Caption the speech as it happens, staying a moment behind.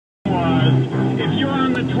was, if you're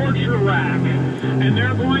on the torture rack and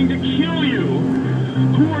they're going to kill you,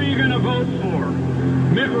 who are you going to vote for?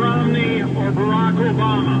 Mitt Romney or Barack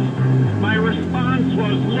Obama? My response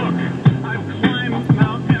was, look, I've climbed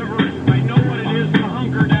Mount Everest. I know what it is to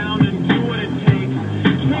hunker down and do what it takes.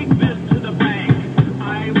 Take this to the bank.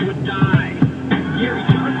 I would die. Gary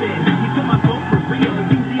Johnson, he took my vote for real. It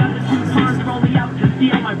seems the other two cons are only out to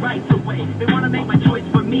steal my rights away. They want to make my choice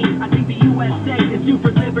for me. I think the USA is due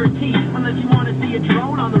for liberty. Unless you want to see a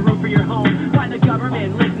drone on the roof of your home. Why the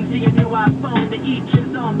government listen to your new iPhone? To each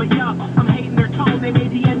his own. But yo, I'm hating their tone. They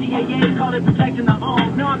made the NDAA, called it protecting the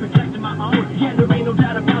home. No, I'm protecting my own. Yeah, there ain't no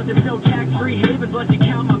doubt about it. No tax-free havens. Let's you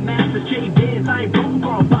count my massive J-Biz. I ain't voting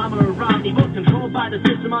for Obama or Romney. Vote controlled by the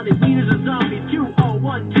system. All these leaders are zombies.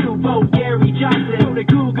 2012, vote Gary Johnson. Go to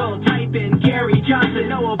Google, type in Gary Johnson.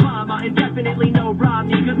 No Obama and definitely no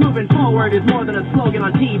Romney. Cause moving forward is more than a slogan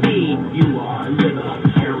on TV. You are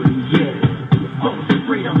libertarian. Vote for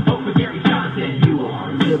freedom. Vote for Gary Johnson. You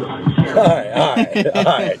are libertarian. All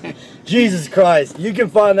right. Jesus Christ. You can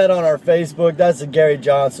find that on our Facebook. That's the Gary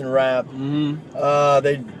Johnson rap.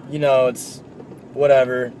 It's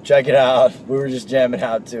whatever. Check it out. We were just jamming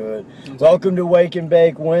out to it. Welcome to Wake and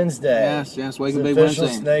Bake Wednesday. Yes, Wake and Bake Wednesday.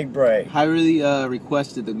 Wednesday. Snake break. I really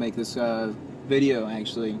requested to make this video,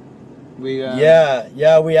 actually. We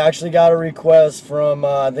we actually got a request from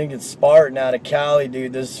I think it's Spartan out of Cali,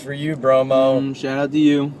 dude. This is for you, Bromo. Shout out to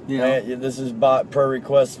you. Yeah. This is per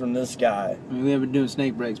request from this guy. I mean, we haven't been doing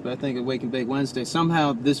snake breaks, but I think at Wake and Bake Wednesday,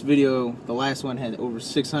 somehow this video, the last one, had over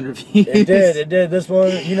 600 views. It did. This one,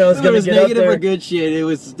 it's going to get up there. Negative or good shit, it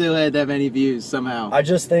was still had that many views somehow. I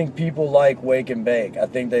just think people like Wake and Bake. I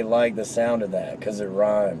think they like the sound of that because it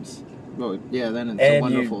rhymes. Well, yeah, then it's a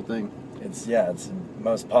wonderful thing. It's the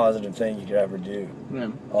most positive thing you could ever do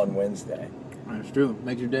on Wednesday. That's true.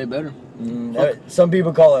 Makes your day better. Some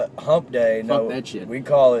people call it Hump Day. Fuck that shit. We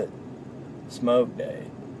call it Smoke Day.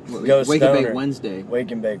 Wake and Bake Wednesday.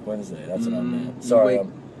 Wake and Bake Wednesday. That's what I meant. Sorry,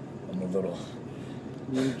 I'm a little.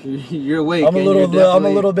 You're awake. I'm a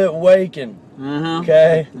little bit waking.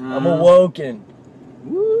 Okay, I'm awoken.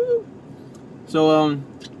 Woo. So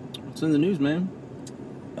what's in the news, man?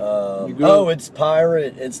 It's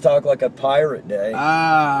pirate. It's Talk Like a Pirate Day.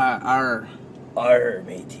 Arr,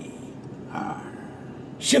 matey.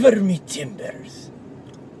 Shiver me timbers.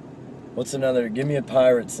 What's another? Give me a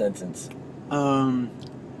pirate sentence. Swab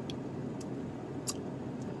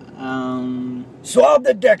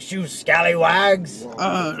the decks, you scallywags.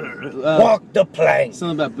 Walk the plank.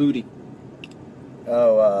 Something about booty.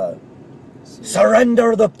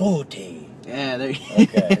 Surrender the booty. Yeah, there you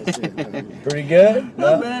Okay. Pretty good?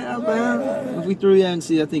 Not bad. If we threw you out and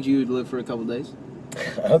see, I think you would live for a couple days.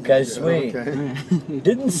 Okay, sweet. Okay.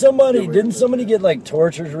 Didn't somebody get like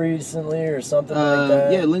tortured recently or something like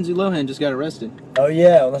that? Yeah, Lindsay Lohan just got arrested. Oh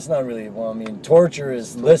yeah, well that's not really. Well, I mean, torture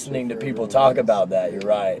is listening to people talk about that. You're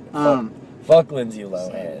right. Fuck Lindsay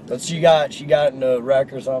Lohan. But she got in a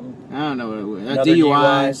wreck or something. I don't know what it was.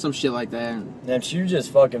 DUI, some shit like that. And she just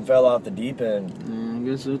fucking fell off the deep end. I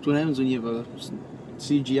guess that's what happens when you have a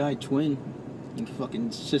CGI twin. And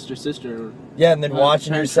fucking sister. Yeah, and then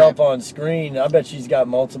watching yourself on screen, I bet she's got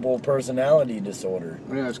multiple personality disorder.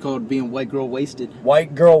 Yeah, it's called being white girl wasted.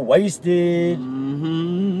 White girl wasted. Yeah,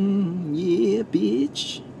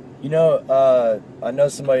 bitch. You know, I know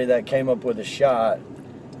somebody that came up with a shot.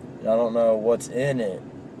 I don't know what's in it,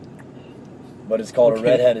 but it's called a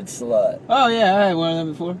redheaded slut. Oh yeah, I had one of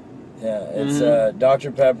them before. Yeah, it's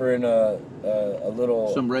Dr. Pepper and a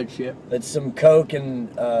little... Some red shit. It's some Coke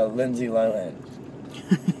and Lindsay Lohan.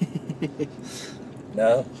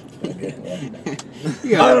 No? Okay,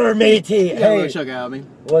 yeah. Arr, matey! Hey, check out me.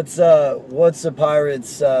 What's the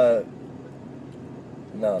pirate's... No,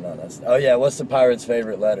 that's... Oh yeah, what's the pirate's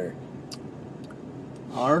favorite letter?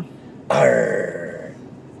 R? Arr.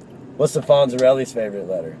 What's the Fonzarelli's favorite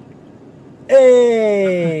letter?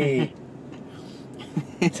 Hey!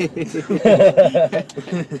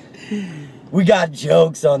 We got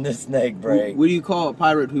jokes on this snake break. What do you call a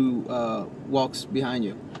pirate who walks behind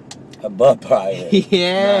you? A butt pirate.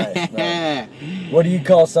 Yeah. Nice. What do you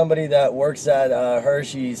call somebody that works at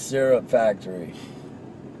Hershey's syrup factory?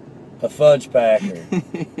 A fudge packer.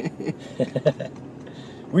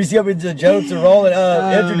 We see the jokes are rolling.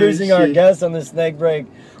 Introducing our guest on the snake break,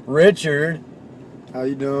 Richard. How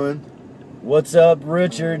you doing? What's up,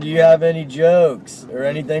 Richard? Do you have any jokes or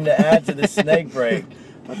anything to add to the snake break?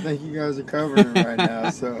 I think you guys are covering it right now,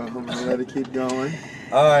 so I'm gonna let it keep going.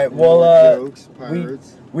 All right. Well, jokes,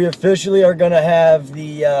 pirates. We officially are gonna have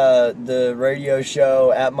the radio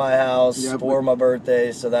show at my house for my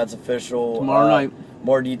birthday, so that's official. Tomorrow night.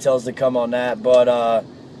 More details to come on that, but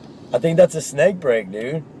I think that's a snake break,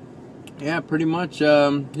 dude. Yeah, pretty much.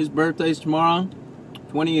 His birthday's tomorrow,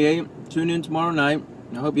 28. Tune in tomorrow night.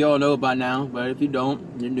 I hope you all know by now, but if you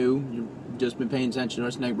don't, you're new. You've just been paying attention to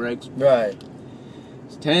our snake breaks. Right.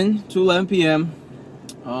 It's 10 to 11 p.m.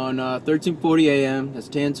 on 1340 a.m. That's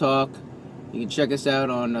Tan Talk. You can check us out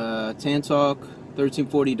on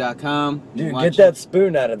tantalk1340.com. Dude, get that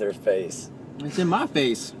spoon out of their face. It's in my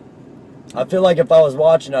face. I feel like if I was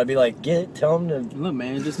watching, I'd be like, tell them to... Look,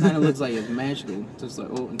 man, it just kind of looks like it's magical. Just like,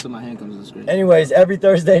 oh, until my hand comes to the screen. Anyways, every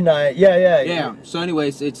Thursday night. Yeah. So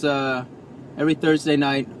anyways, it's every Thursday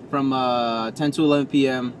night from 10 to 11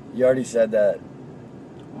 p.m. You already said that.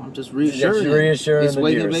 Well, I'm just reassuring. It's the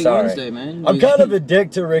viewers. Big Sorry. Wednesday, man. I'm kind of a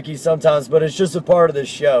dick to Ricky sometimes, but it's just a part of the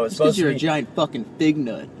show. It's supposed because you're to be... a giant fucking fig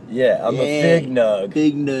nut. Yeah, I'm a fig nug.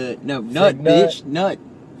 Fig nut. No, nut, nut. bitch. Nut.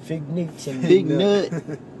 Fig Newton. Fig nut.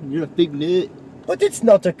 You're a fig nut. But it's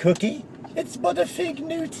not a cookie. It's but a fig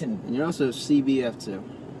Newton. And you're also CBF too.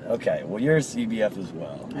 Okay, well you're a CBF as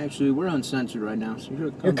well. Actually, we're uncensored right now, so you're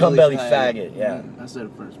a You're cum belly faggot, yeah. I said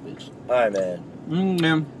it first, bitch. Alright, man.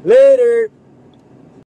 Yeah. Later.